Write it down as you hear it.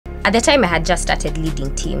At the time, I had just started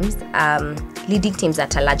leading teams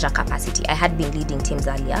at a larger capacity. I had been leading teams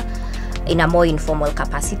earlier in a more informal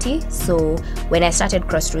capacity. So when I started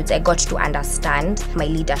Crossroads, I got to understand my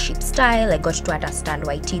leadership style. I got to understand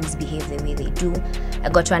why teams behave the way they do. I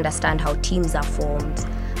got to understand how teams are formed,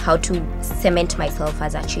 how to cement myself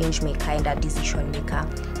as a change maker and a decision maker.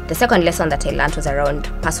 The second lesson that I learned was around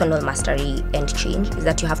personal mastery and change, is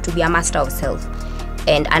that you have to be a master of self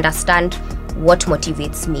and understand what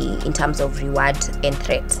motivates me in terms of reward and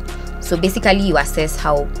threat. So basically you assess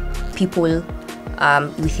how people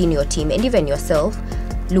within your team and even yourself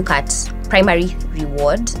look at primary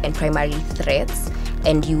reward and primary threats,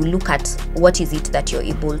 and you look at what is it that you're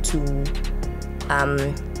able to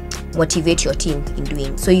motivate your team in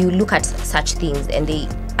doing. So you look at such things and they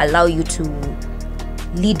allow you to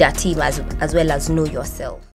lead a team as well as know yourself.